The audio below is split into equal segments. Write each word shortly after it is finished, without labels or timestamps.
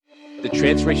The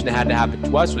transformation that had to happen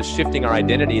to us was shifting our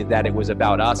identity, that it was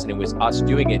about us and it was us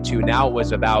doing it too. Now it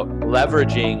was about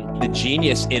leveraging the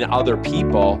genius in other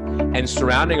people and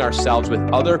surrounding ourselves with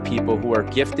other people who are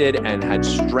gifted and had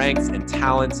strengths and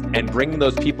talents and bringing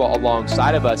those people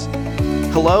alongside of us.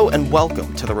 Hello and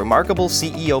welcome to the Remarkable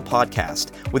CEO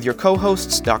Podcast with your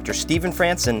co-hosts Dr. Stephen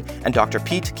Franson and Dr.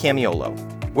 Pete Camiolo.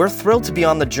 We're thrilled to be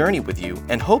on the journey with you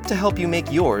and hope to help you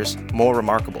make yours more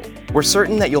remarkable. We're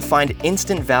certain that you'll find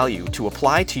instant value to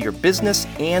apply to your business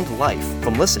and life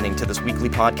from listening to this weekly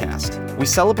podcast. We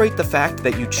celebrate the fact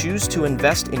that you choose to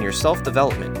invest in your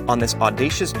self-development on this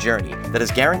audacious journey that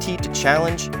is guaranteed to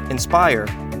challenge, inspire,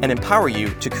 and empower you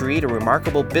to create a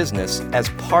remarkable business as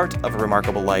part of a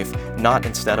remarkable life, not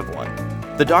instead of one.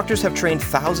 The doctors have trained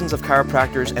thousands of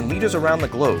chiropractors and leaders around the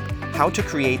globe how to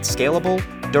create scalable,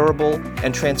 durable,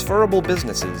 and transferable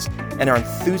businesses, and are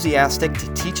enthusiastic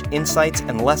to teach insights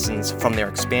and lessons from their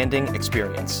expanding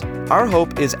experience. Our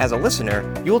hope is, as a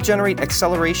listener, you'll generate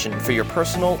acceleration for your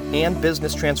personal and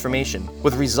business transformation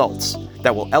with results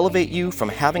that will elevate you from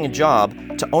having a job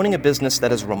to owning a business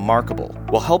that is remarkable,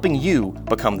 while helping you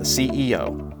become the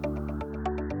CEO.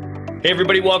 Hey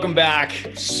everybody, welcome back.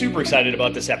 Super excited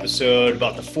about this episode,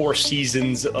 about the 4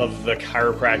 seasons of the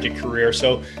chiropractic career.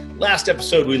 So last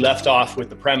episode, we left off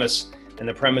with the premise, and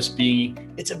the premise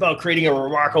being, it's about creating a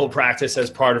remarkable practice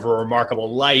as part of a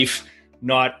remarkable life,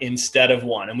 not instead of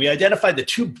one. And we identified the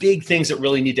 2 big things that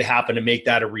really need to happen to make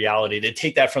that a reality, to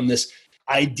take that from this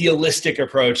idealistic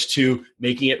approach to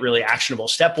making it really actionable.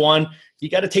 Step 1, you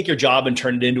got to take your job and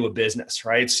turn it into a business,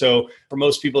 right? So for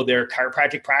most people, their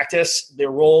chiropractic practice,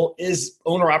 their role is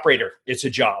owner-operator. It's a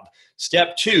job.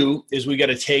 Step 2 is we got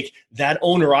to take that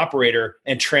owner-operator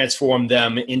and transform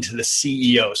them into the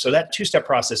CEO. So that 2-step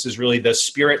process is really the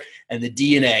spirit and the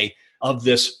DNA of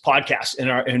this podcast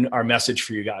and our message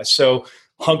for you guys. So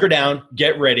hunker down,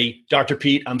 get ready. Dr.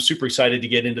 Pete, I'm super excited to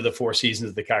get into the 4 seasons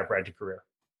of the chiropractic career.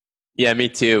 Yeah, me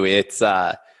too. It's,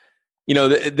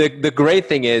 the great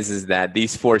thing is that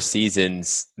these 4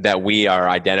 seasons that we are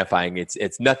identifying,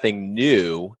 it's nothing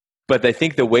new, but I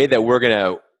think the way that we're going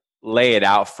to lay it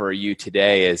out for you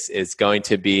today is going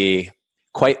to be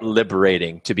quite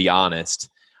liberating, to be honest.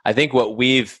 I think what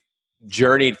we've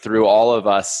journeyed through, all of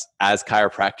us as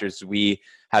chiropractors, we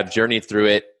have journeyed through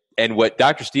it. And what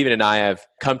Dr. Stephen and I have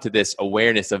come to this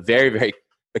awareness, a very, very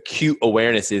acute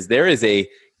awareness, is there is a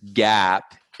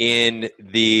gap in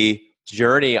the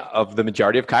journey of the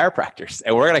majority of chiropractors.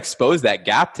 And we're going to expose that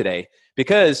gap today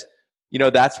because,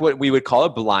 that's what we would call a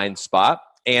blind spot.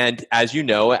 And as you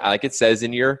know, like it says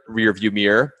in your rear view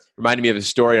mirror, reminded me of a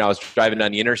story when I was driving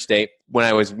down the interstate when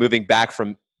I was moving back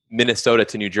from Minnesota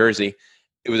to New Jersey.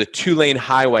 It was a 2-lane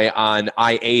highway on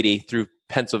I-80 through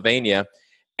Pennsylvania.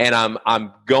 And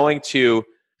I'm going to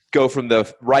go from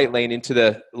the right lane into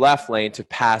the left lane to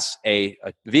pass a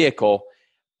vehicle.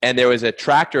 And there was a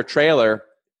tractor trailer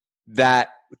that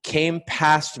came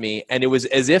past me, and it was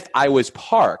as if I was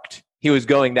parked. He was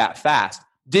going that fast.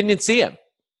 Didn't see him.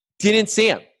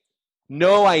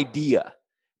 No idea.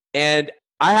 And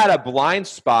I had a blind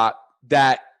spot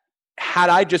that had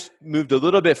I just moved a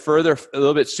little bit further, a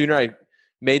little bit sooner, I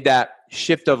made that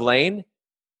shift of lane,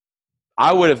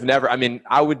 I would have never,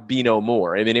 I would be no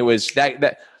more. It was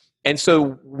that. And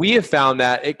so we have found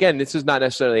that, again, this is not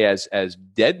necessarily as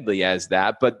deadly as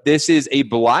that, but this is a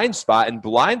blind spot. And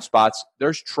blind spots,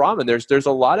 there's trauma. There's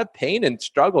a lot of pain and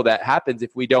struggle that happens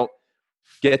if we don't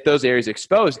get those areas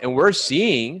exposed. And we're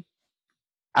seeing,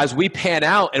 as we pan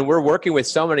out and we're working with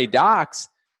so many docs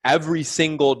every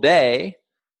single day,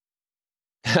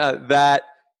 that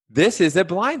this is a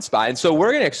blind spot. And so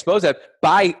we're going to expose that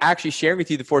by actually sharing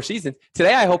with you the 4 seasons.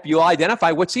 Today, I hope you'll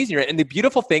identify what season you're in. And the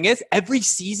beautiful thing is every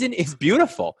season is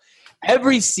beautiful.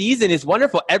 Every season is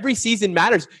wonderful. Every season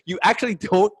matters. You actually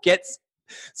don't get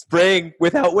spring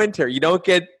without winter. You don't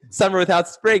get summer without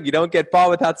spring. You don't get fall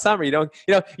without summer. You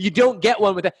don't get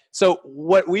one without. So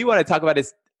what we want to talk about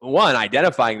is, 1,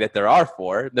 identifying that there are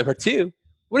 4. Number 2,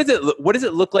 what does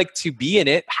it look like to be in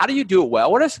it? How do you do it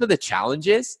well? What are some of the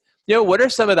challenges? What are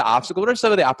some of the obstacles? What are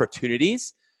some of the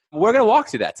opportunities? We're going to walk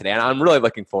through that today, and I'm really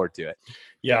looking forward to it.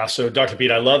 Yeah, so Dr.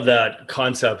 Pete, I love that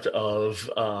concept of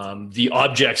the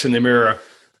objects in the mirror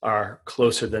are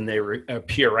closer than they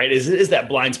appear, right? Is that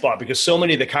blind spot? Because so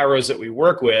many of the chiros that we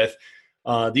work with,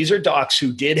 these are docs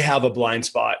who did have a blind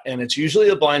spot, and it's usually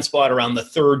a blind spot around the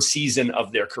 3rd season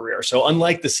of their career. So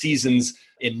unlike the seasons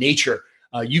in nature,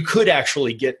 you could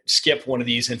actually skip one of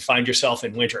these and find yourself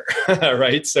in winter,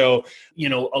 right? So,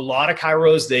 a lot of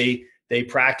chiros, they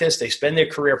practice, they spend their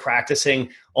career practicing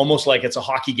almost like it's a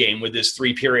hockey game with this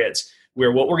 3 periods.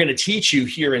 where what we're going to teach you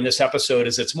here in this episode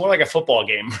is it's more like a football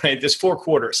game, right? There's 4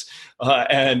 quarters,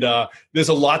 and there's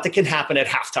a lot that can happen at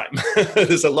halftime.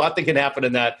 There's a lot that can happen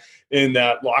in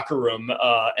that locker room,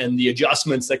 and the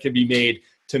adjustments that can be made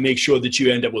to make sure that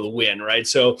you end up with a win, right?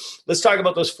 So let's talk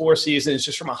about those 4 seasons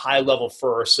just from a high level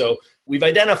first. So we've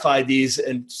identified these,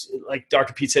 and like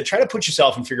Dr. Pete said, try to put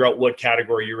yourself and figure out what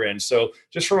category you're in. So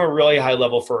just from a really high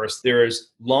level first,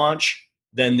 there's launch,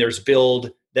 then there's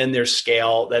build, then there's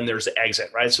scale, then there's exit,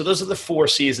 right? So those are the 4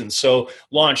 seasons. So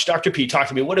launch, Dr. Pete, talk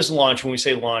to me. What is launch? When we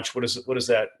say launch, what does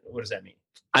that mean?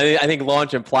 I think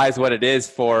launch implies what it is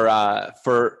for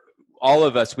all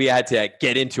of us. We had to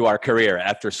get into our career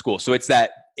after school. So it's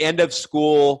that end of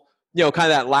school, kind of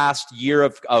that last year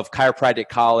of chiropractic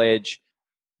college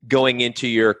going into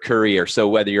your career. So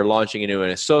whether you're launching into an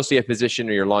associate position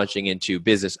or you're launching into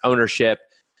business ownership,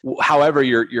 however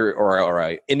you're or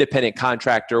an independent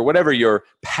contractor, whatever your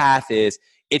path is,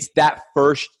 it's that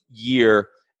first year,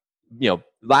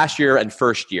 last year and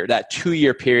first year, that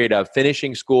 2-year period of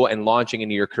finishing school and launching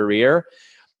into your career.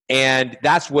 And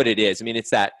that's what it is. I mean,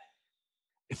 it's that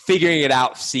figuring it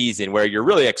out season where you're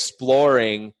really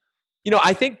exploring,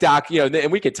 I think, Doc,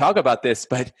 and we could talk about this,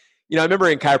 but, I remember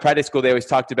in chiropractic school, they always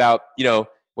talked about,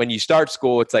 when you start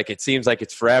school, it's like, it seems like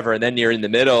it's forever. And then you're in the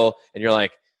middle and you're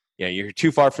like, you're too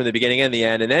far from the beginning and the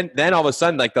end. And then all of a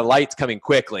sudden, like the light's coming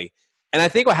quickly. And I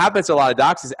think what happens to a lot of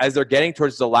docs is as they're getting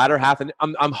towards the latter half, and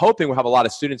I'm hoping we'll have a lot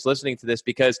of students listening to this,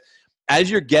 because as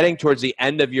you're getting towards the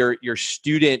end of your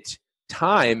student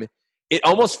time, it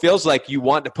almost feels like you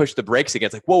want to push the brakes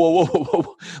against, like,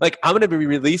 whoa. Like, I'm going to be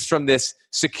released from this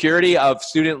security of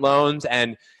student loans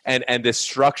and this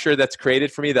structure that's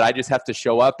created for me that I just have to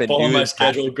show up and follow do my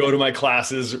schedule, go to my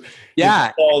classes,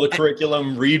 follow the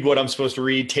curriculum, read what I'm supposed to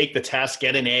read, take the test,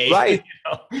 get an A. Right.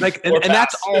 And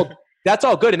that's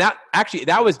all good. And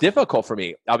that was difficult for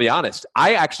me. I'll be honest.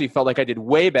 I actually felt like I did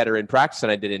way better in practice than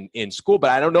I did in school, but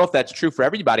I don't know if that's true for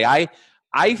everybody.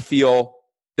 I feel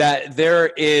that there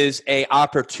is a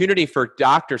opportunity for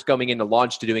doctors coming into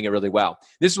launch to doing it really well.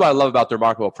 This is what I love about the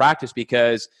Remarkable Practice,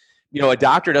 because a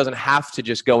doctor doesn't have to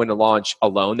just go into launch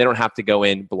alone. They don't have to go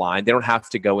in blind. They don't have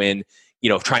to go in,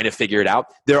 trying to figure it out.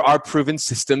 There are proven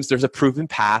systems. There's a proven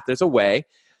path. There's a way.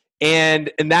 And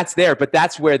that's there, but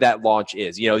that's where that launch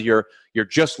is. You're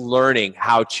just learning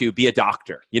how to be a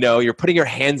doctor. You're putting your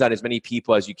hands on as many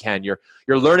people as you can. You're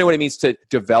learning what it means to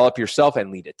develop yourself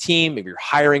and lead a team. Maybe you're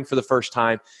hiring for the first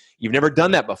time. You've never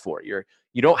done that before. You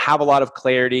don't have a lot of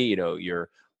clarity. You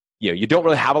don't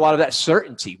really have a lot of that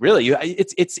certainty. Really,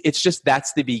 it's just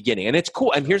that's the beginning, and it's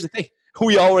cool. And here's the thing: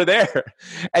 we all were there.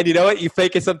 And you know what? You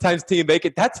fake it sometimes till you make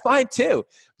it. That's fine too.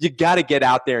 You got to get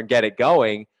out there and get it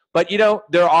going. But,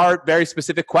 there are very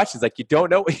specific questions. Like, you don't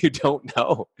know what you don't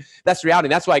know. That's the reality.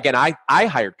 And that's why, again, I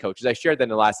hired coaches. I shared that in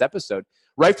the last episode.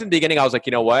 Right from the beginning, I was like,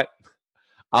 you know what?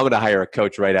 I'm going to hire a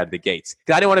coach right out of the gates,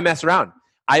 because I didn't want to mess around.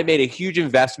 I made a huge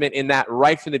investment in that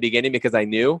right from the beginning, because I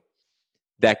knew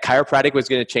that chiropractic was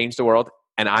going to change the world,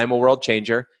 and I'm a world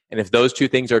changer. And if those 2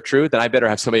 things are true, then I better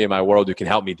have somebody in my world who can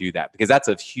help me do that, because that's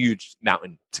a huge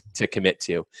mountain to commit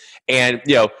to. And,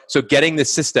 so getting the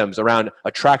systems around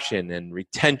attraction and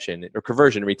retention, or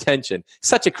conversion and retention,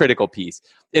 such a critical piece.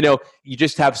 You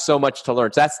just have so much to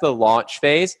learn. So that's the launch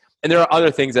phase. And there are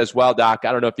other things as well, Doc.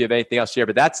 I don't know if you have anything else to share,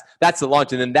 but that's the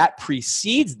launch. And then that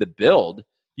precedes the build.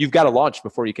 You've got to launch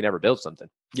before you can ever build something.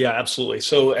 Yeah, absolutely.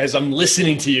 So as I'm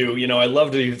listening to you, I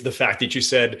love the fact that you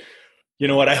said, you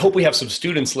know what, I hope we have some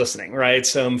students listening, right?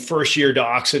 Some first-year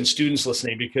docs and students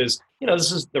listening, because,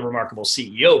 this is the Remarkable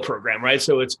CEO program, right?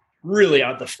 So it's really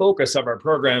the focus of our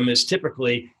program is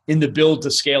typically in the build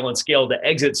to scale and scale to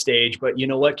exit stage. But you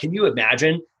know what? Can you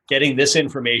imagine getting this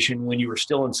information when you were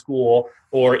still in school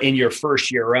or in your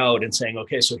first year out and saying,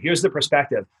 okay, so here's the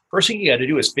perspective. First thing you got to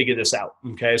do is figure this out,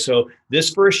 okay? So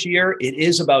this first year, it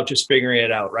is about just figuring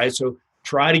it out, right? So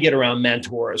try to get around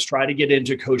mentors, try to get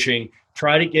into coaching,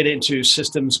 try to get into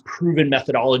systems, proven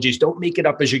methodologies. Don't make it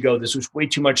up as you go. This was way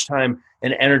too much time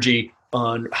and energy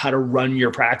on how to run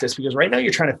your practice, because right now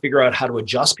you're trying to figure out how to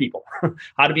adjust people,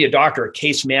 how to be a doctor,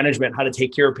 case management, how to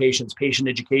take care of patients, patient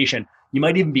education. You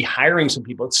might even be hiring some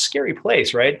people. It's a scary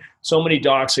place, right? So many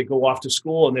docs that go off to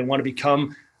school and they want to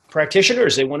become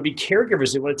practitioners. They want to be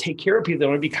caregivers. They want to take care of people. They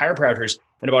want to be chiropractors.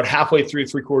 And about halfway through,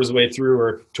 3/4 of the way through,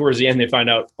 or towards the end, they find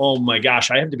out, oh my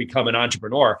gosh, I have to become an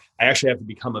entrepreneur. I actually have to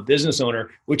become a business owner,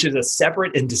 which is a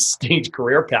separate and distinct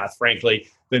career path, frankly,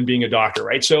 than being a doctor,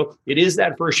 right? So it is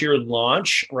that first year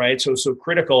launch, right? So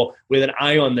critical, with an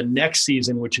eye on the next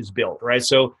season, which is build, right?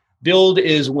 So Build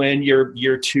is when you're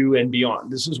year 2 and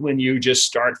beyond. This is when you just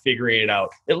start figuring it out.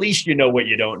 At least you know what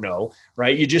you don't know,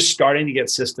 right? You're just starting to get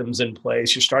systems in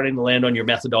place. You're starting to land on your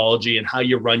methodology and how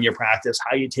you run your practice,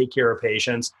 how you take care of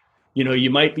patients. You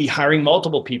might be hiring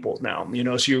multiple people now,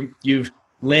 so you've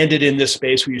landed in this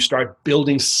space where you start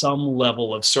building some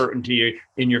level of certainty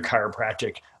in your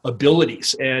chiropractic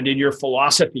abilities and in your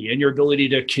philosophy and your ability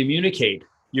to communicate.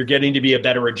 You're getting to be a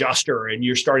better adjuster, and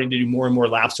you're starting to do more and more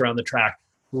laps around the track.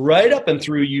 Right up and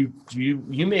through, you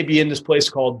may be in this place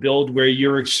called build, where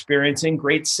you're experiencing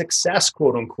great success,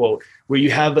 quote unquote, where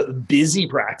you have busy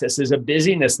practice. There's a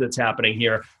busyness that's happening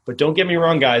here. But don't get me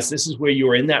wrong, guys, this is where you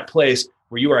are in that place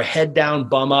where you are head down,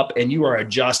 bum up, and you are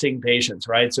adjusting patients,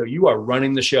 right? So you are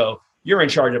running the show. You're in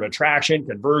charge of attraction,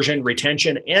 conversion,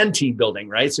 retention, and team building,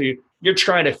 right? So you're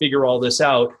trying to figure all this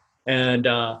out. And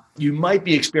you might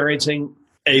be experiencing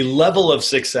a level of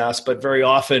success, but very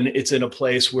often it's in a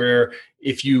place where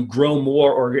if you grow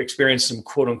more or experience some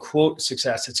quote unquote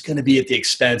success, it's going to be at the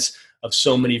expense of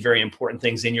so many very important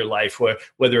things in your life,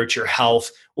 whether it's your health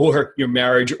or your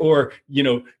marriage or,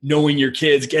 knowing your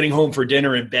kids, getting home for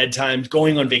dinner and bedtime,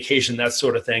 going on vacation, that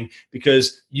sort of thing,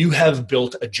 because you have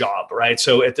built a job, right?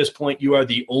 So at this point, you are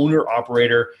the owner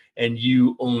operator and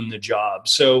you own the job.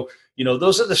 So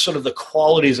those are the sort of the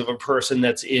qualities of a person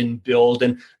that's in build,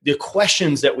 and the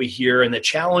questions that we hear and the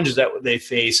challenges that they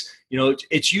face.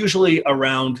 It's usually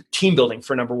around team building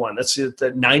for number one. That's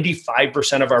that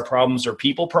 95% of our problems are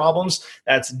people problems.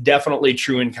 That's definitely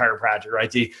true in chiropractic,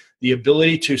 right? The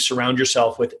ability to surround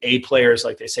yourself with A players,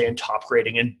 like they say in top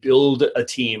grading, and build a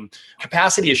team.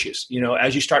 Capacity issues,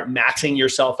 as you start maxing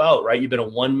yourself out, right? You've been a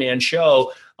one-man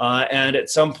show. And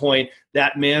at some point,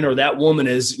 that man or that woman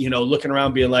is, looking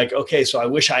around being like, okay, so I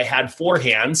wish I had 4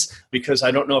 hands because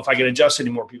I don't know if I can adjust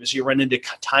anymore people. So you run into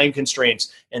time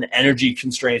constraints and energy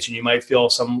constraints, and you might feel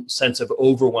some sense of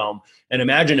overwhelm. And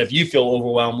imagine if you feel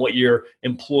overwhelmed, what your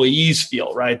employees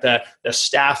feel, right? That the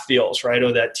staff feels, right?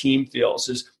 Or that team feels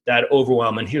is that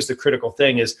overwhelm. And here's the critical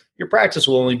thing is your practice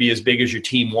will only be as big as your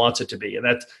team wants it to be. And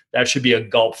that should be a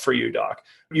gulp for you, doc.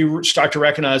 You start to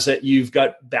recognize that you've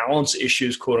got balance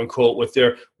issues, quote unquote, with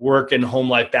their work and home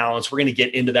life balance. We're going to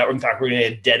get into that. In fact, we're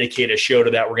going to dedicate a show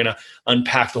to that. We're going to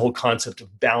unpack the whole concept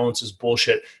of balance is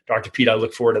bullshit. Dr. Pete, I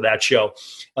look forward to that show.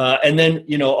 And then,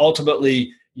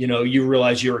 ultimately, you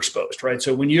realize you're exposed, right?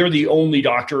 So when you're the only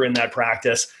doctor in that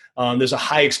practice, there's a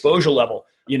high exposure level.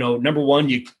 Number one,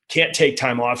 you can't take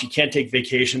time off. You can't take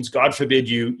vacations. God forbid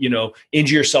you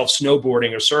injure yourself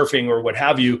snowboarding or surfing or what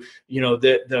have you.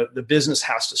 The business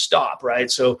has to stop, right?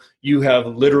 So you have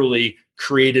literally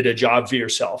created a job for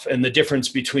yourself. And the difference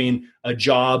between a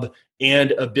job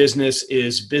and a business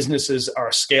is businesses are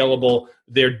scalable,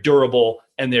 they're durable,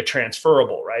 and they're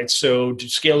transferable, right? So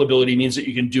scalability means that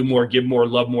you can do more, give more,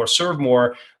 love more, serve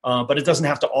more, but it doesn't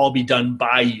have to all be done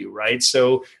by you, right?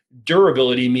 So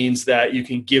durability means that you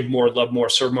can give more, love more,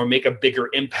 serve more, make a bigger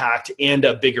impact and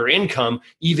a bigger income,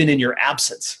 even in your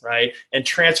absence, right? And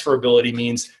transferability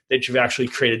means that you've actually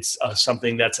created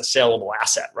something that's a saleable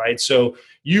asset, right? So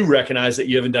you recognize that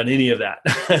you haven't done any of that.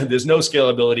 There's no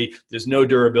scalability, there's no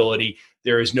durability,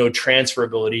 there is no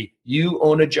transferability. You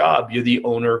own a job, you're the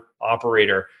owner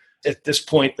operator. At this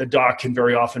point, the doc can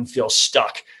very often feel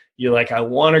stuck. You're like, I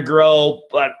want to grow,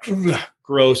 but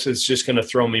growth is just going to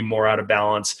throw me more out of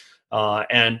balance.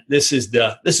 And this is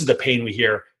the pain we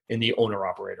hear in the owner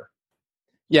operator.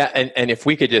 Yeah, and if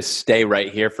we could just stay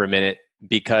right here for a minute,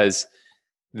 because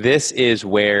this is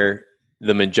where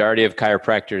the majority of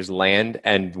chiropractors land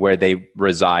and where they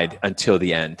reside until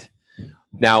the end.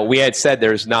 Now, we had said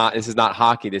this is not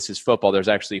hockey, this is football. There's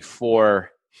actually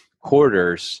 4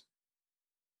 quarters.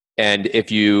 And if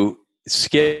you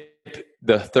skip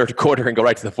the third quarter and go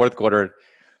right to the fourth quarter,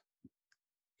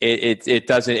 it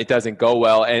doesn't go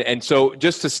well. And so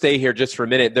just to stay here just for a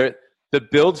minute, the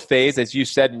build phase, as you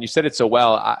said, and you said it so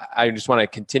well, I just want to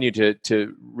continue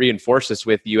to reinforce this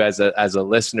with you as a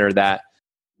listener, that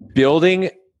building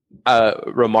a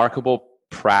remarkable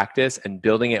practice and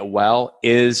building it well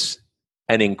is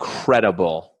an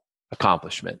incredible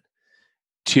accomplishment.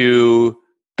 To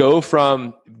go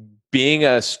from being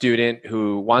a student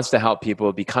who wants to help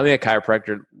people, becoming a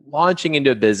chiropractor, launching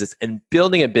into a business and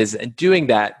building a business and doing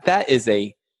that is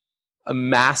a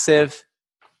massive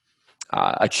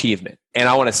achievement. And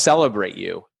I want to celebrate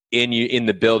you in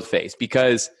the build phase,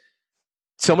 because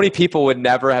so many people would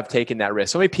never have taken that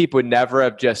risk. So many people would never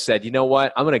have just said, you know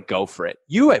what, I'm going to go for it.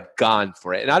 You have gone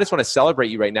for it. And I just want to celebrate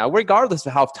you right now, regardless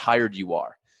of how tired you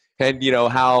are. And,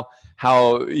 how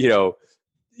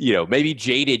maybe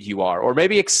jaded you are, or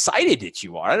maybe excited that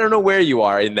you are. I don't know where you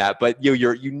are in that, but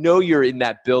you're in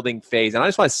that building phase. And I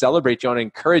just want to celebrate you and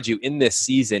encourage you in this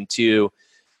season to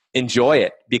enjoy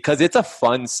it, because it's a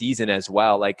fun season as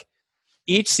well. Like,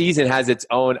 each season has its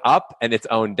own up and its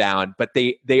own down, but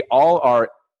they all are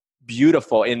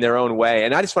beautiful in their own way.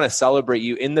 And I just want to celebrate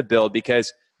you in the build,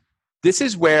 because this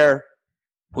is where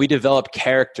we develop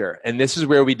character, and this is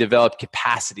where we develop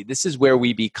capacity. This is where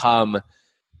we become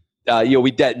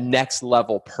that next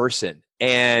level person.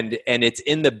 And it's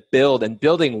in the build and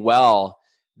building well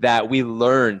that we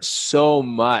learn so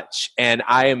much. And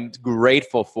I am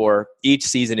grateful for each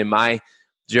season in my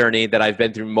journey that I've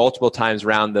been through multiple times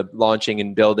around the launching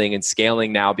and building and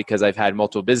scaling now, because I've had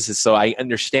multiple businesses. So I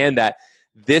understand that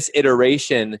this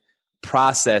iteration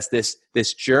process,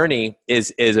 this journey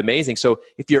is amazing. So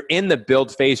if you're in the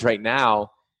build phase right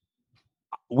now,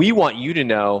 we want you to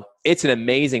know it's an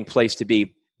amazing place to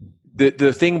be.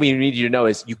 The thing we need you to know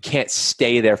is you can't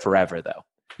stay there forever, though.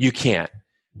 You can't.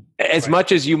 As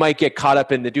much as you might get caught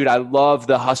up in I love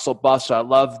the hustle bustle, I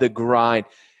love the grind.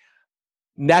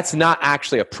 That's not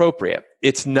actually appropriate.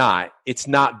 It's not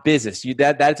business.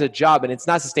 That's a job, and it's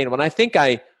not sustainable. And I think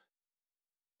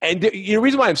the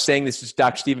reason why I'm saying this is,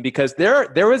 Dr. Stephen, because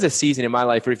there was a season in my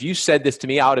life where if you said this to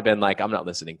me, I would have been like, I'm not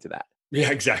listening to that.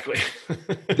 Yeah, exactly.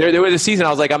 there was a season I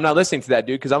was like, I'm not listening to that,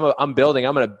 dude, because I'm building.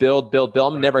 I'm going to build.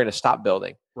 I'm never going to stop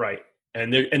building. Right.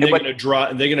 And they're going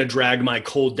to drag my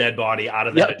cold dead body out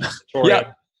of that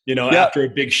auditorium. After a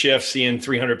big shift, seeing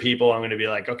 300 people, I'm going to be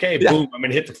like, okay, boom, I'm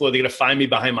going to hit the floor. They're going to find me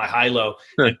behind my high-low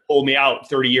and pull me out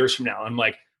 30 years from now. I'm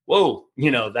like, whoa,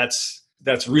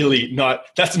 that's really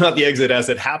that's not the exit as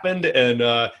it happened. And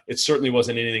it certainly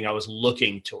wasn't anything I was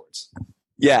looking towards.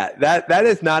 Yeah, that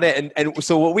is not it. And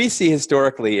so what we see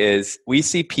historically is we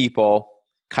see people,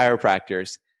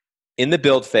 chiropractors, in the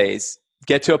build phase,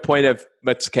 get to a point of,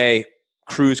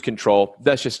 cruise control.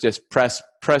 That's just press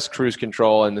cruise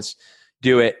control and just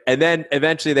do it. And then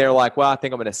eventually they're like, well, I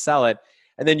think I'm going to sell it.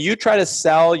 And then you try to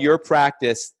sell your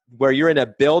practice where you're in a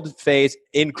build phase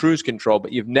in cruise control,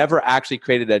 but you've never actually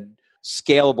created a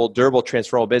scalable, durable,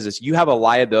 transferable business. You have a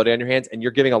liability on your hands, and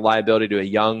you're giving a liability to a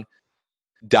young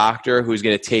doctor who's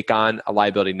going to take on a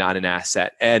liability, not an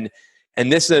asset. And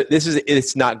this is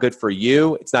it's not good for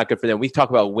you. It's not good for them. We talk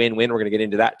about win-win. We're going to get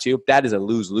into that too. That is a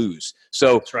lose-lose.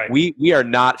 So that's right. we are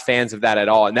not fans of that at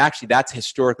all. And actually, that's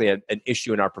historically an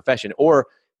issue in our profession. Or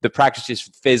the practice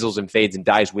just fizzles and fades and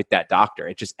dies with that doctor.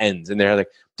 It just ends, and they're like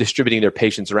distributing their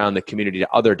patients around the community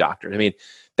to other doctors. I mean,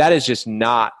 that is just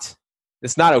not.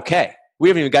 It's not okay. We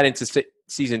haven't even got into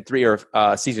season 3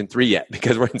 or season 3 yet,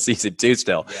 because we're in season 2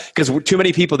 still. Because too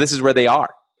many people, this is where they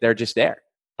are. They're just there.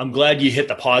 I'm glad you hit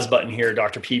the pause button here,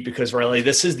 Dr. Pete, because really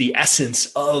this is the essence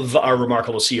of our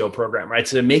Remarkable CEO program, right?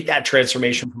 So to make that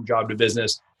transformation from job to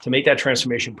business, to make that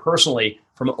transformation personally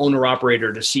from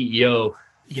owner-operator to CEO,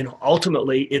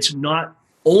 ultimately it's not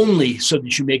only so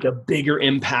that you make a bigger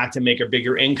impact and make a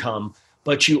bigger income,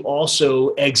 but you also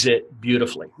exit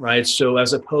beautifully, right? So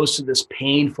as opposed to this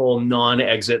painful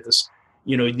non-exit,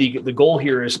 the goal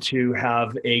here is to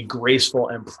have a graceful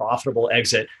and profitable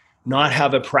exit, not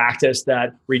have a practice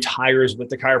that retires with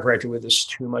the chiropractor with this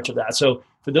too much of that. So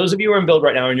for those of you who are in build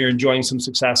right now and you're enjoying some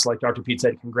success, like Dr. Pete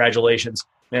said, congratulations,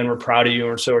 man, we're proud of you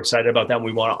and we're so excited about that. And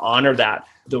we want to honor that.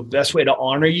 The best way to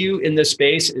honor you in this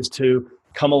space is to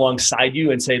come alongside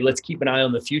you and say, let's keep an eye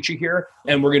on the future here.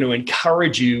 And we're going to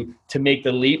encourage you to make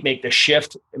the leap, make the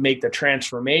shift, make the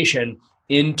transformation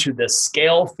into the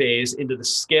scale phase, into the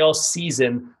scale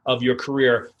season of your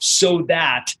career, so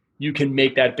that you can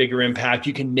make that bigger impact.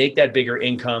 You can make that bigger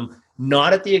income,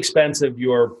 not at the expense of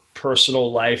your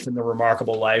personal life and the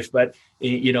remarkable life, but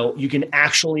you can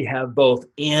actually have both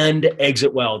and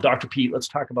exit well. Dr. Pete, let's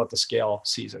talk about the scale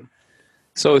season.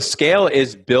 So scale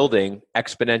is building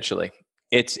exponentially.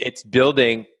 It's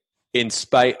building in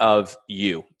spite of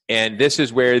you. And this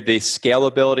is where the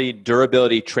scalability,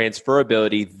 durability,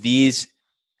 transferability, these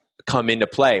come into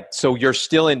play. So you're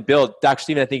still in build. Dr.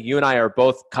 Stephen, I think you and I are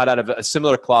both cut out of a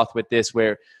similar cloth with this,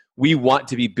 where we want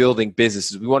to be building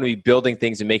businesses. We want to be building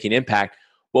things and making impact.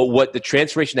 Well, what the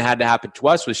transformation that had to happen to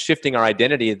us was shifting our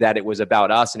identity, that it was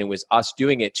about us and it was us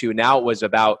doing it too. Now it was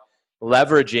about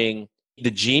leveraging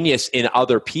the genius in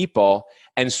other people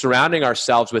and surrounding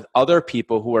ourselves with other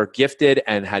people who are gifted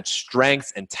and had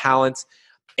strengths and talents,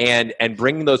 and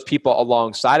bringing those people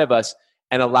alongside of us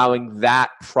and allowing that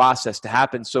process to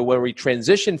happen. So when we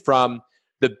transition from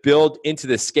the build into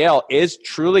the scale is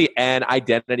truly an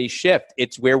identity shift.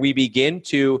 It's where we begin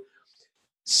to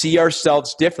see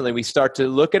ourselves differently. We start to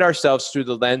look at ourselves through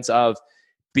the lens of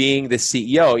being the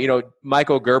CEO.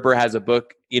 Michael Gerber has a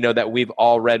book, that we've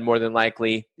all read more than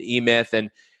likely, The E-Myth. And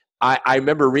I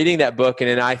remember reading that book, and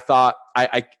then I thought,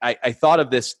 I thought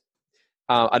of this,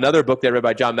 another book that I read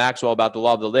by John Maxwell about the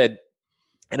law of the lid.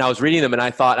 And I was reading them, and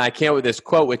I thought, and I came up with this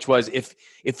quote, which was, if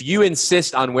you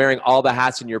insist on wearing all the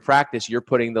hats in your practice, you're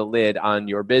putting the lid on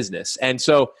your business. And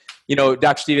so,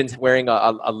 Dr. Stephen's wearing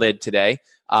a lid today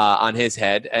on his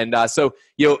head. And so,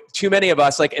 too many of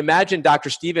us, like, imagine Dr.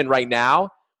 Stephen right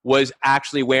now was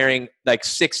actually wearing like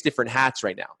 6 different hats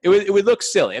right now. It would look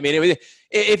silly. I mean,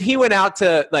 if he went out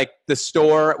to like the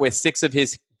store with 6 of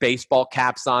his baseball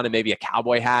caps on and maybe a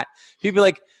cowboy hat, he'd be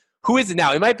like, who is it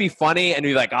now? It might be funny and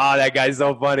be like, oh, that guy's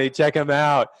so funny. Check him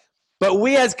out. But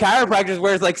we as chiropractors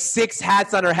wears like 6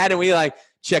 hats on our head, and we like,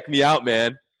 check me out,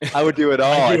 man. I would do it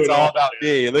all. It's all about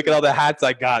me. Look at all the hats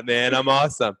I got, man. I'm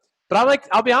awesome. But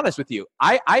I'll be honest with you.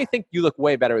 I think you look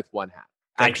way better with 1 hat.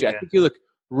 Actually, I think you look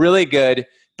really good,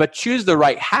 but choose the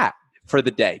right hat for the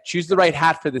day. Choose the right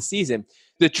hat for the season.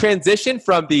 The transition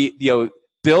from the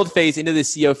build phase into the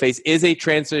CEO phase is a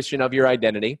transition of your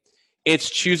identity.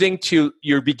 It's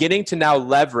you're beginning to now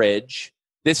leverage.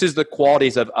 This is the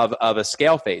qualities of a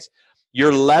scale phase.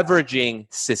 You're leveraging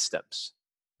systems,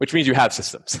 which means you have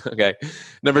systems. Okay.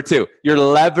 Number 2, you're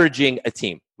leveraging a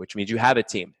team, which means you have a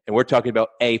team. And we're talking about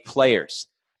A players.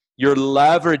 You're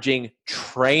leveraging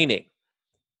training.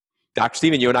 Dr.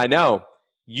 Stephen, you and I know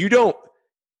you don't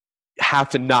have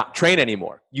to not train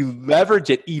anymore. You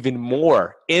leverage it even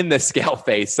more in the scale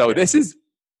phase. So this is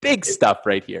big stuff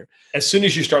right here. As soon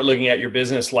as you start looking at your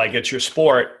business like it's your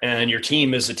sport and your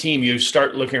team is a team, you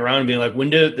start looking around and being like, when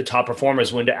do the top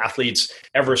performers, when do athletes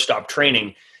ever stop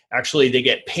training? Actually, they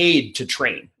get paid to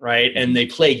train, right? And they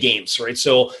play games, right?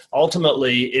 So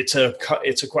ultimately, it's a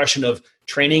question of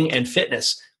training and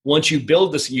fitness. Once you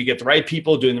build this, you get the right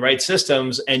people doing the right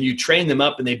systems, and you train them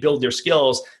up and they build their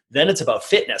skills, then it's about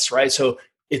fitness, right? So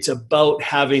it's about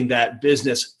having that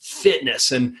business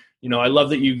fitness. And I love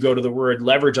that you go to the word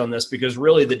leverage on this, because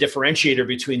really the differentiator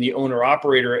between the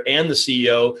owner-operator and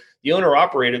the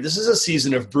owner-operator, this is a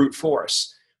season of brute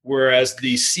force. Whereas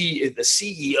the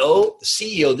CEO,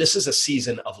 this is a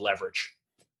season of leverage.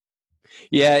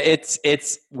 Yeah,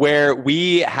 it's where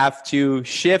we have to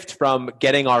shift from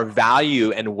getting our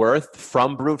value and worth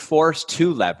from brute force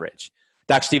to leverage.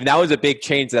 Dr. Stephen, that was a big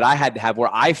change that I had to have, where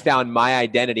I found my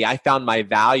identity, I found my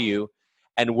value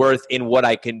and worth in what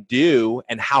I can do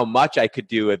and how much I could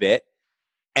do of it.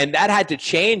 And that had to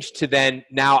change to then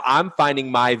now I'm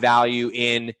finding my value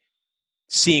in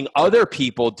seeing other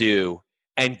people do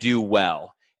and do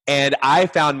well. And I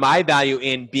found my value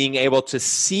in being able to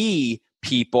see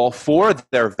people for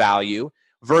their value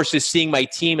versus seeing my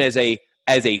team as a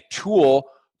tool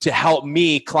to help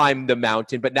me climb the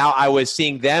mountain. But now I was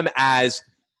seeing them as,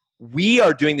 we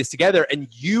are doing this together, and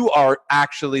you are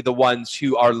actually the ones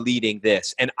who are leading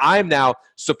this. And I'm now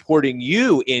supporting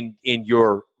you in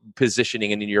your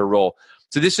positioning and in your role.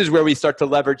 So this is where we start to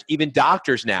leverage even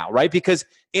doctors now, right? Because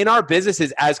in our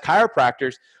businesses as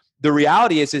chiropractors, the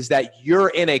reality is that you're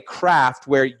in a craft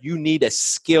where you need a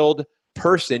skilled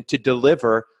person to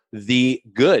deliver the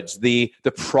goods. The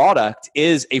product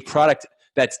is a product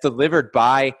that's delivered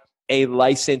by a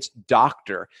licensed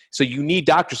doctor. So you need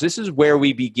doctors. This is where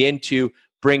we begin to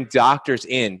bring doctors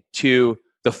in to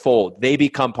the fold. They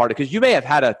become part of, because you may have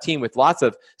had a team with lots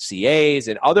of CAs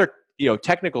and other,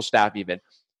 technical staff even,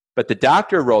 but the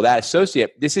doctor role, that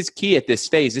associate, this is key at this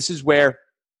phase. This is where,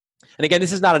 and again,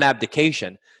 this is not an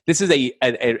abdication. This is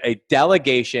a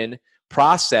delegation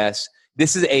process.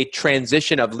 This is a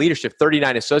transition of leadership.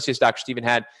 39 associates Dr. Stephen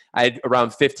had. I had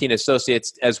around 15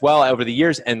 associates as well over the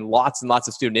years, and lots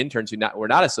of student interns who were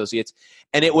not associates.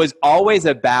 And it was always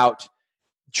about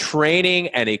training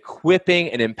and equipping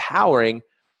and empowering.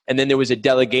 And then there was a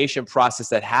delegation process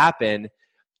that happened.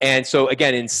 And so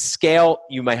again, in scale,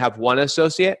 you might have 1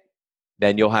 associate,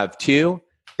 then you'll have 2,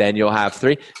 then you'll have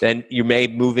 3. Then you may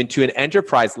move into an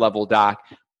enterprise level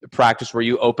practice where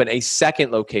you open a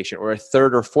 2nd location or a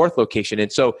 3rd or 4th location.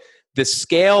 And so the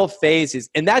scale phase is,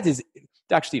 and that is,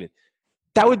 Dr. Stephen,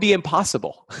 that would be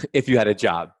impossible if you had a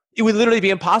job. It would literally be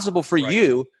impossible for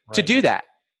you to do that.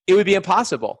 It would be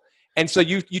impossible. And so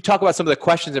you talk about some of the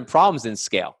questions and problems in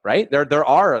scale, right?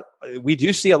 We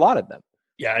do see a lot of them.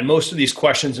 Yeah, and most of these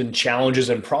questions and challenges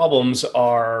and problems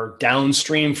are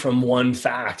downstream from one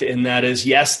fact, and that is,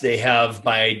 yes, they have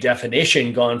by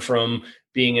definition gone from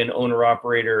being an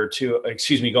owner-operator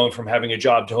going from having a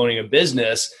job to owning a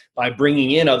business by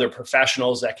bringing in other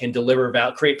professionals that can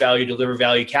create value, deliver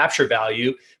value, capture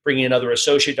value, bringing in other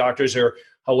associate doctors or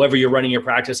however you're running your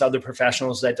practice, other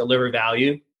professionals that deliver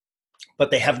value. but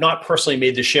they have not personally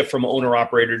made the shift from owner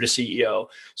operator to CEO.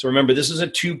 So remember, this is a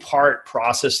two-part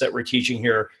process that we're teaching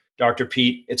here, Dr.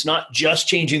 Pete. It's not just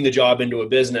changing the job into a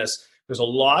business. There's a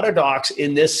lot of docs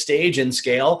in this stage and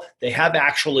scale, they have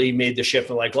actually made the shift.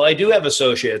 They're like, well, I do have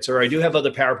associates, or I do have other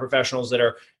paraprofessionals that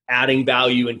are adding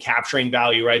value and capturing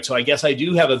value, right? So I guess I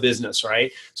do have a business,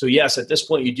 right? So yes, at this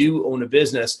point you do own a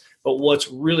business, but what's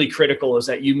really critical is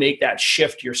that you make that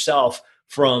shift yourself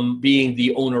from being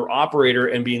the owner operator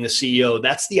and being the CEO.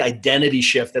 That's the identity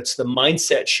shift. That's the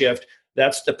mindset shift.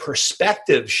 That's the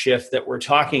perspective shift that we're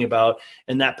talking about.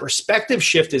 And that perspective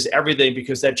shift is everything,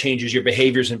 because that changes your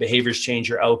behaviors, and behaviors change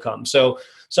your outcome. So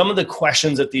some of the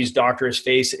questions that these doctors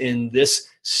face in this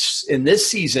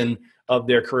season of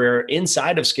their career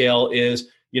inside of Scale is,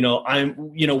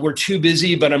 we're too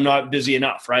busy, but I'm not busy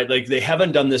enough, right? Like they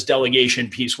haven't done this delegation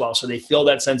piece well. So they feel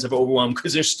that sense of overwhelm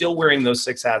because they're still wearing those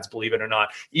 6 hats, believe it or not,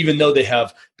 even though they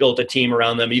have built a team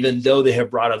around them, even though they have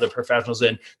brought other professionals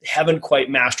in, they haven't quite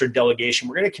mastered delegation.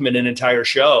 We're going to commit an entire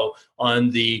show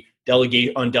on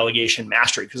delegation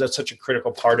mastery, because that's such a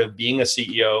critical part of being a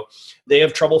CEO. They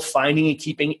have trouble finding and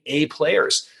keeping A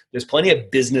players. There's plenty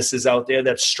of businesses out there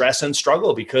that stress and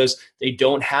struggle because they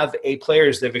don't have A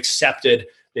players.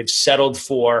 They've settled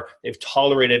for, they've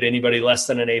tolerated anybody less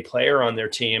than an A player on their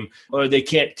team, or they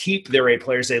can't keep their A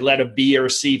players. They let a B or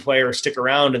C player stick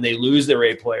around and they lose their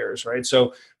A players, right?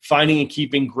 So finding and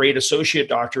keeping great associate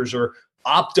doctors, or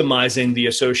optimizing the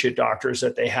associate doctors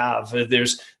that they have.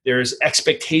 There's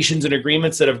expectations and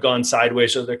agreements that have gone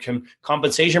sideways, so the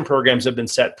compensation programs have been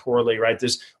set poorly, right?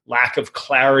 There's lack of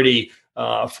clarity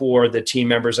for the team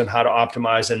members and how to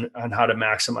optimize and how to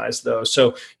maximize those.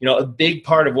 So, a big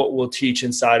part of what we'll teach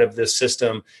inside of this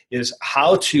system is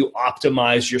how to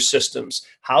optimize your systems,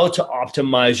 how to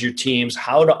optimize your teams,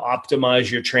 how to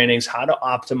optimize your trainings, how to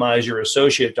optimize your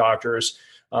associate doctors,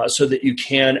 so that you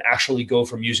can actually go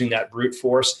from using that brute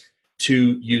force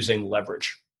to using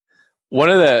leverage. One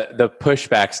of the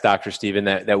pushbacks, Dr. Stephen,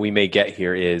 that we may get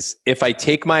here is, if I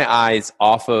take my eyes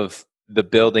off of the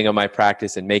building of my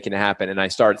practice and making it happen, and I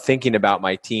start thinking about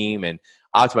my team and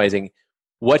optimizing,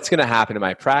 what's going to happen to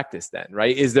my practice then,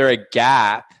 right? Is there a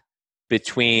gap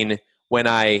between when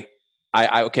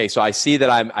okay, so I see that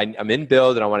I'm in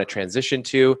build and I want to transition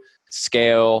to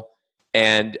Scale,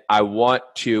 and I want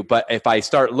to, but if I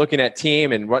start looking at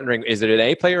team and wondering, is it an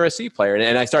A player or a C player?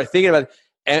 And I start thinking about,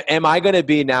 am I going to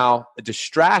be now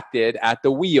distracted at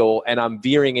the wheel and I'm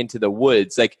veering into the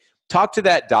woods? Like, talk to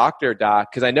that doctor,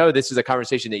 Doc, because I know this is a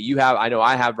conversation that you have. I know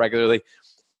I have regularly,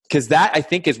 because that, I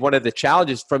think, is one of the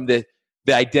challenges from the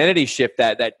identity shift,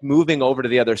 that moving over to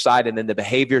the other side, and then the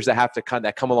behaviors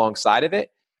that come alongside of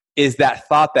it, is that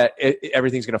thought that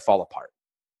everything's going to fall apart.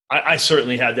 I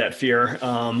certainly had that fear.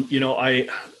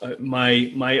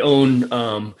 My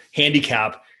own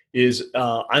handicap is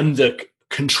I'm the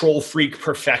control freak,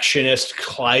 perfectionist,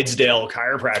 Clydesdale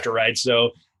chiropractor, right?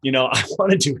 So, I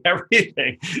want to do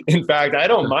everything. In fact, I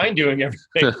don't mind doing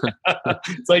everything.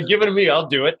 It's like, give it to me, I'll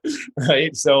do it,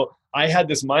 right? So I had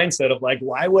this mindset of like,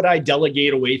 why would I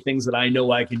delegate away things that I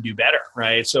know I can do better,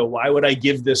 right? So why would I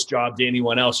give this job to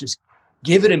anyone else? Just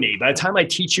give it to me. By the time I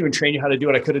teach you and train you how to do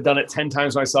it, I could have done it 10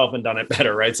 times myself and done it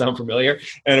better, right? Sound familiar?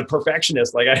 And a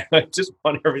perfectionist, like I just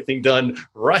want everything done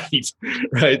right?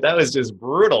 That was just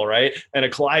brutal, right? And a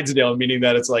Clydesdale, meaning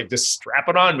that it's like, just strap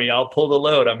it on me. I'll pull the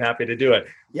load. I'm happy to do it.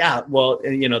 Yeah, well,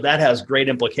 that has great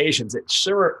implications. It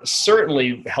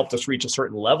certainly helped us reach a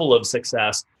certain level of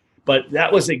success, but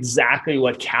that was exactly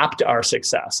what capped our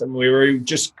success. And we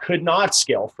just could not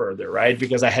scale further, right?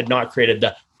 Because I had not created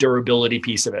the durability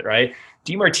piece of it, right?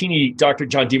 DeMartini, Dr.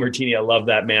 John DeMartini, I love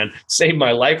that man, saved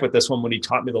my life with this one when he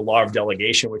taught me the law of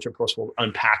delegation, which of course we'll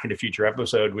unpack in a future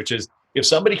episode, which is, if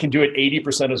somebody can do it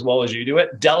 80% as well as you do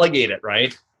it, delegate it,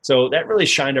 right? So that really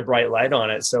shined a bright light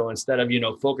on it. So instead of,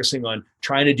 focusing on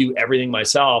trying to do everything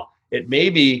myself, it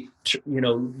may be,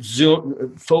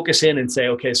 focus in and say,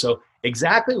 okay, so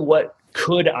exactly what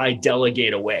could I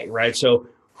delegate away, right? So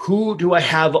who do I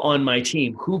have on my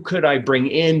team? Who could I bring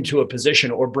into a position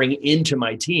or bring into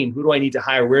my team? Who do I need to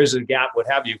hire? Where's the gap? What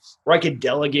have you? Where I could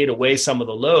delegate away some of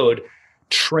the load,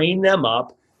 train them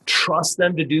up, trust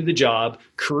them to do the job,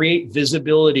 create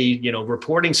visibility,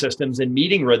 reporting systems and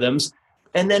meeting rhythms,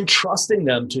 and then trusting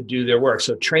them to do their work.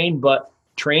 So train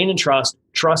and trust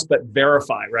but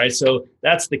verify, right? So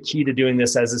that's the key to doing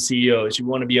this as a CEO, is you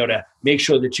want to be able to make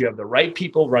sure that you have the right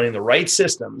people running the right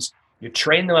systems. You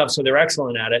train them up so they're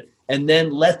excellent at it, and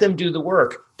then let them do the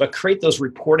work, but create those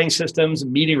reporting systems,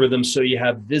 meeting rhythms, so you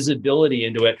have visibility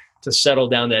into it to settle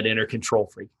down that inner control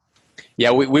freak.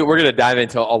 Yeah, we're going to dive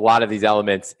into a lot of these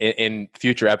elements in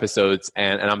future episodes,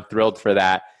 and I'm thrilled for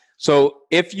that. So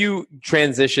if you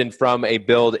transition from a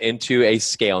build into a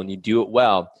scale and you do it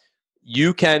well,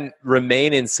 you can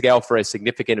remain in scale for a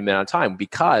significant amount of time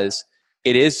because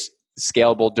it is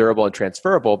scalable, durable, and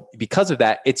transferable. Because of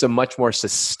that, it's a much more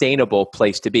sustainable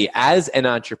place to be. As an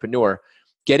entrepreneur,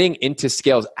 getting into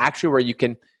scale is actually where you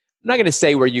can, I'm not going to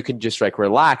say where you can just like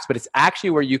relax, but it's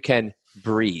actually where you can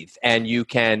breathe and you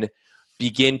can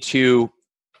begin to,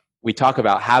 we talk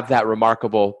about, have that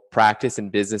remarkable practice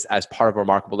and business as part of a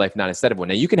remarkable life, not instead of one.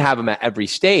 Now, you can have them at every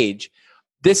stage.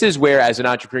 This is where, as an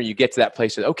entrepreneur, you get to that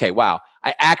place of, okay, wow,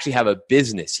 I actually have a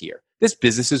business here. This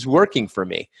business is working for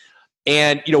me.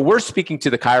 And, we're speaking to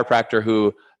the chiropractor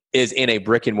who is in a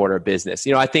brick and mortar business.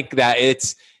 I think that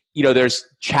it's, there's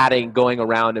chatting going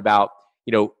around about,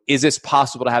 is this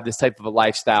possible to have this type of a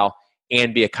lifestyle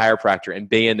and be a chiropractor and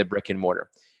be in the brick and mortar?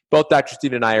 Both Dr.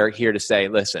 Stephen and I are here to say,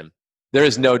 listen, there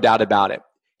is no doubt about it.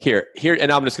 Here,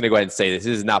 and I'm just going to go ahead and say this.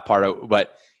 This is not part of,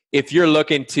 but if you're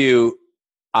looking to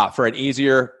for an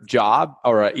easier job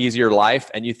or an easier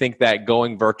life, and you think that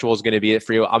going virtual is going to be it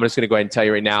for you, I'm just going to go ahead and tell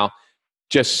you right now,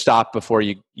 just stop before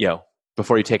you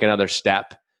take another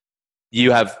step.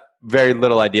 You have very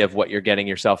little idea of what you're getting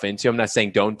yourself into. I'm not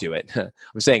saying don't do it.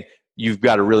 I'm saying you've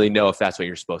got to really know if that's what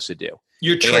you're supposed to do.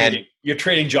 You're trading. You're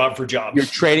trading job for job. You're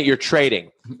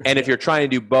trading. And if you're trying to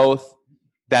do both,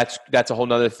 that's a whole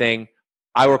nother thing.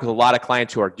 I work with a lot of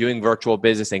clients who are doing virtual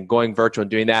business and going virtual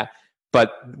and doing that.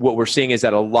 But what we're seeing is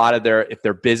that a lot of if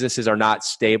their businesses are not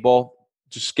stable,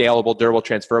 just scalable, durable,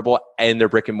 transferable, and they're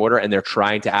brick and mortar, and they're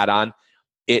trying to add on,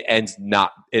 it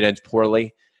ends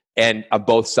poorly, and on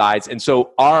both sides. And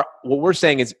so what we're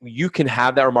saying is you can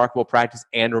have that remarkable practice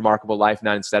and remarkable life,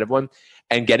 not instead of one.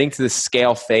 And getting to the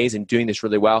scale phase and doing this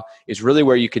really well is really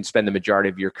where you can spend the majority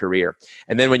of your career.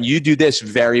 And then when you do this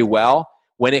very well,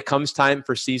 when it comes time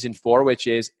for season 4, which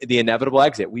is the inevitable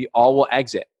exit, we all will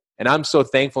exit. And I'm so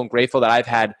thankful and grateful that I've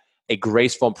had a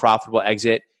graceful and profitable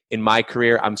exit in my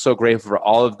career. I'm so grateful for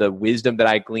all of the wisdom that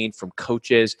I gleaned from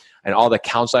coaches and all the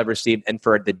counsel I've received, and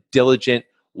for the diligent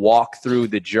walk through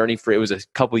the journey. It was a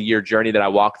couple-year journey that I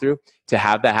walked through to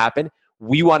have that happen.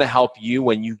 We want to help you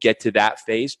when you get to that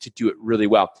phase to do it really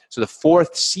well. So the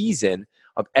 4th season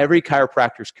of every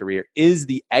chiropractor's career is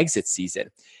the exit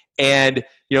season. And,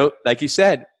 like you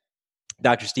said,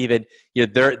 Dr. Stephen,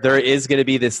 there is going to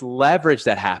be this leverage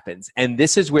that happens. And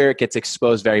this is where it gets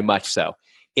exposed very much so.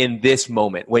 In this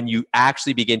moment, when you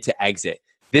actually begin to exit,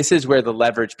 this is where the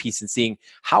leverage piece and seeing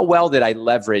how well did I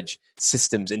leverage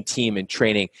systems and team and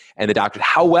training and the doctor,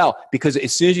 how well, because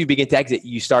as soon as you begin to exit,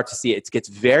 you start to see it gets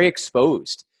very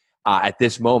exposed at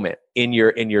this moment in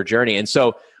your journey. And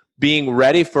so being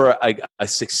ready for a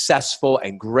successful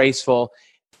and graceful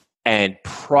and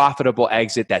profitable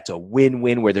exit that's a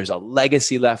win-win, where there's a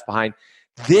legacy left behind,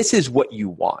 this is what you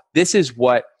want. This is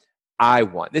what I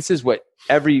want. This is what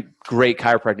every great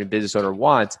chiropractic business owner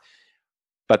wants.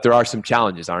 But there are some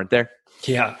challenges, aren't there?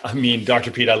 Yeah. I mean, Dr.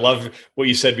 Pete, I love what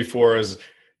you said before is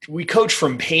we coach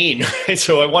from pain. Right?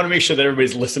 So I want to make sure that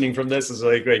everybody's listening from this. Is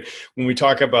like when we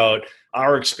talk about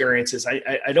our experiences,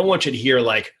 I don't want you to hear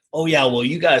like, oh yeah, well,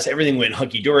 you guys, everything went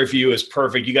hunky-dory for you, is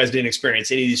perfect. You guys didn't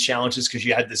experience any of these challenges because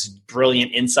you had this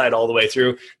brilliant insight all the way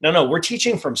through. No, we're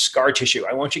teaching from scar tissue.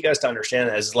 I want you guys to understand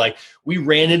that. It's like we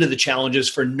ran into the challenges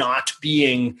for not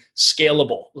being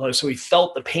scalable. So we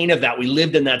felt the pain of that. We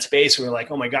lived in that space. And we were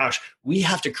like, oh my gosh, we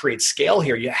have to create scale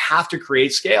here. You have to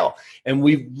create scale. And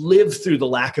we've lived through the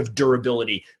lack of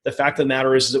durability. The fact of the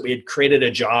matter is that we had created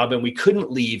a job and we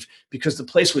couldn't leave because the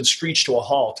place would screech to a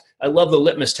halt. I love the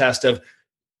litmus test of,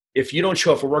 if you don't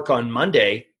show up for work on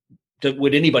Monday,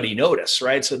 would anybody notice,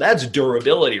 right? So that's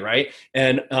durability, right?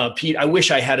 And Pete, I wish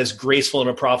I had as graceful and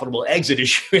a profitable exit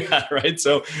as you had, right?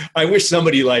 So I wish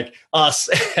somebody like us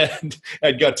had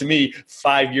got to me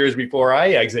 5 years before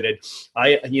I exited.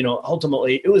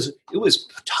 Ultimately, it was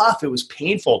tough. It was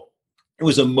painful. It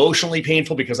was emotionally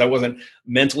painful because I wasn't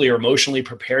mentally or emotionally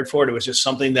prepared for it. It was just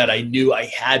something that I knew I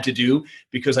had to do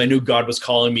because I knew God was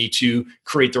calling me to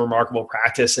create the remarkable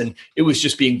practice. And it was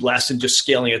just being blessed and just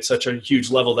scaling at such a huge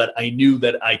level that I knew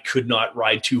that I could not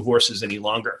ride 2 horses any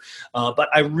longer. But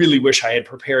I really wish I had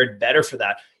prepared better for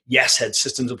that. Yes, had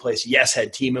systems in place. Yes,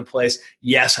 had team in place.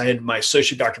 Yes, I had my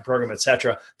associate doctor program, et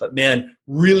cetera. But man,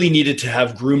 really needed to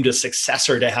have groomed a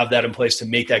successor to have that in place to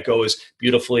make that go as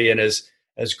beautifully and as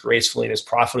gracefully and as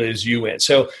profitably as you went.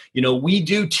 So, we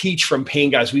do teach from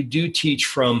pain, guys. We do teach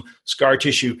from scar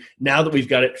tissue. Now that we've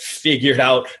got it figured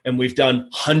out and we've done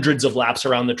hundreds of laps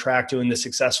around the track doing this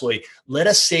successfully, let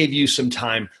us save you some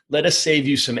time. Let us save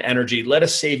you some energy. Let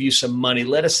us save you some money.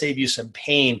 Let us save you some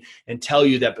pain and tell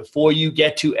you that before you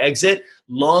get to exit,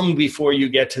 long before you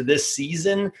get to this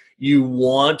season, you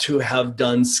want to have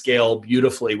done scale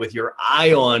beautifully with your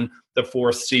eye on the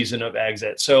fourth season of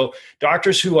exit. So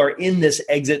doctors who are in this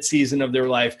exit season of their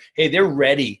life, hey, they're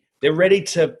ready. They're ready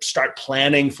to start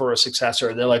planning for a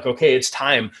successor. They're like, okay, it's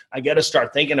time. I got to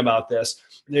start thinking about this.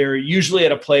 They're usually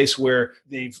at a place where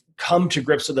they've come to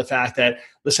grips with the fact that,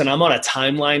 listen, I'm on a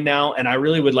timeline now, and I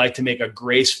really would like to make a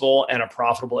graceful and a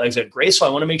profitable exit. Graceful, I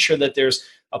want to make sure that there's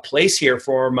a place here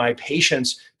for my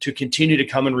patients to continue to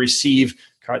come and receive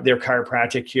their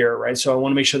chiropractic care, right? So I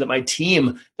want to make sure that my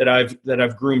team that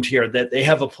I've groomed here, that they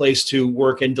have a place to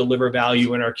work and deliver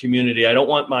value in our community. I don't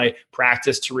want my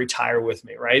practice to retire with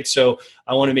me, right? So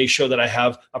I want to make sure that I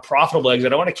have a profitable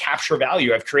exit. I want to capture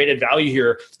value. I've created value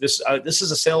here. This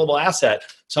is a saleable asset.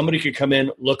 Somebody could come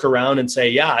in, look around and say,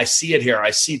 yeah, I see it here.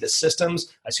 I see the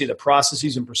systems. I see the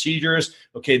processes and procedures.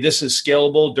 Okay, this is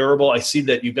scalable, durable. I see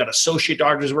that you've got associate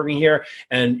doctors working here,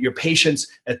 and your patients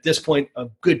at this point, a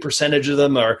good percentage of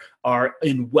them are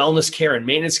in wellness care and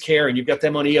maintenance care, and you've got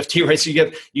them on EFT, right? So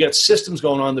you got systems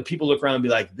going on that people look around and be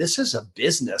like, this is a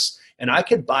business, and I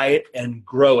could buy it and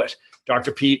grow it.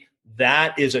 Dr. Pete,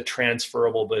 that is a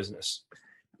transferable business.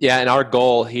 Yeah, and our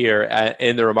goal here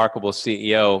in the Remarkable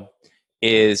CEO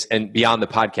is, and beyond the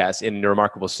podcast, in the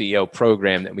Remarkable CEO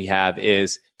program that we have,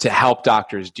 is to help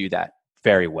doctors do that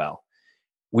very well.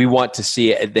 We want to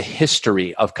see the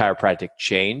history of chiropractic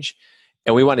change,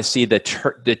 and we want to see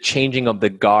the changing of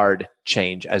the guard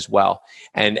change as well,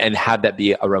 and have that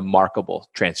be a remarkable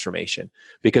transformation.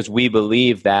 Because we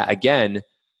believe that, again,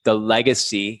 the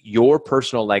legacy, your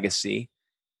personal legacy,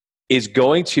 is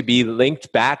going to be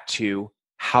linked back to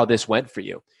how this went for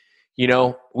you. You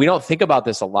know, we don't think about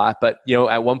this a lot, but, you know,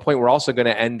 at one point we're also going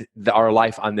to end our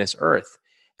life on this earth.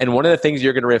 And one of the things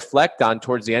you're going to reflect on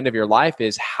towards the end of your life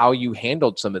is how you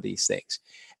handled some of these things.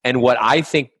 And what I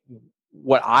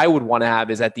would want to have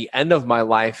is, at the end of my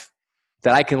life,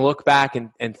 that I can look back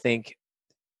and think,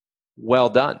 well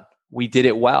done. We did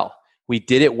it well. We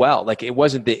did it well. Like, it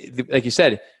wasn't like you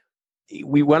said,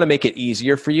 we want to make it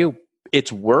easier for you.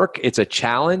 It's work. It's a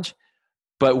challenge,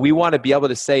 but we want to be able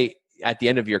to say at the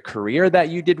end of your career that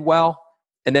you did well.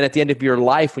 And then at the end of your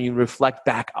life, when you reflect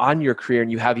back on your career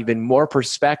and you have even more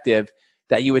perspective,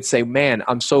 that you would say, man,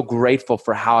 I'm so grateful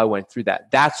for how I went through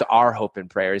that. That's our hope and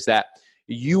prayer, is that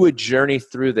you would journey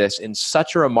through this in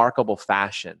such a remarkable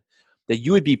fashion that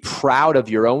you would be proud of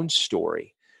your own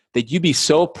story, that you'd be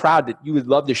so proud that you would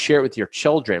love to share it with your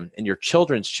children and your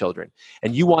children's children.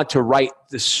 And you want to write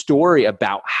the story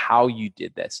about how you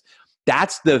did this.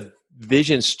 That's the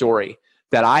vision story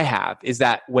that I have, is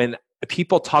that when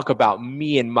people talk about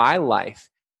me and my life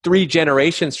 3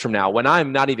 generations from now, when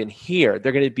I'm not even here,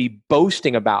 they're going to be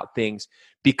boasting about things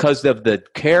because of the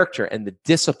character and the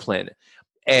discipline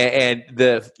and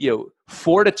the, you know,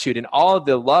 fortitude and all of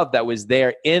the love that was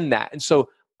there in that. And so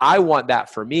I want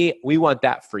that for me. We want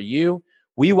that for you.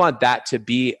 We want that to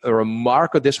be a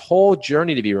remarkable, this whole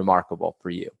journey to be remarkable for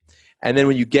you. And then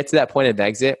when you get to that point of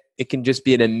exit, it can just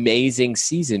be an amazing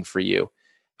season for you.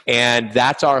 And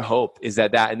that's our hope, is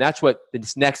that, and that's what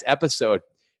this next episode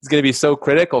is going to be so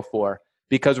critical for,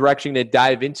 because we're actually going to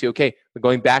dive into, okay, we're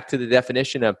going back to the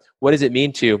definition of what does it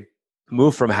mean to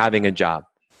move from having a job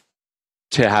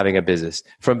to having a business,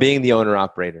 from being the owner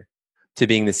operator to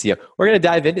being the CEO. We're going to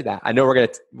dive into that. I know we're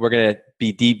going to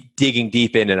be digging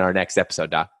deep in our next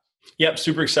episode, Doc. Yep,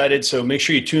 super excited. So make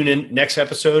sure you tune in next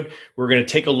episode. We're going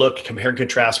to take a look, compare and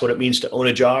contrast what it means to own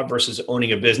a job versus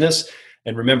owning a business.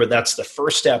 And remember, that's the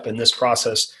first step in this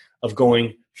process of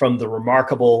going from the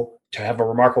remarkable to have a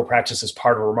remarkable practice as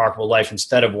part of a remarkable life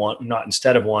not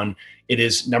instead of one. It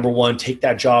is, number 1, take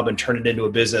that job and turn it into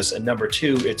a business. And number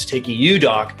 2, it's taking you,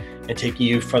 Doc, and taking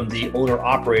you from the owner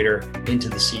operator into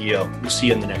the CEO. We'll see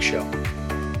you in the next show.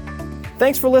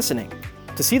 Thanks for listening.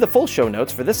 To see the full show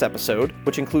notes for this episode,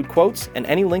 which include quotes and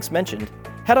any links mentioned,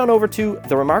 head on over to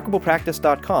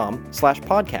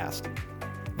theremarkablepractice.com/podcast.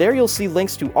 There you'll see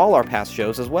links to all our past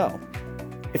shows as well.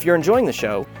 If you're enjoying the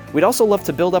show, we'd also love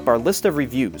to build up our list of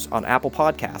reviews on Apple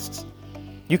Podcasts.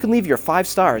 You can leave your 5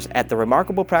 stars at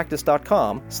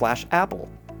theremarkablepractice.com/Apple.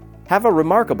 Have a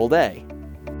remarkable day.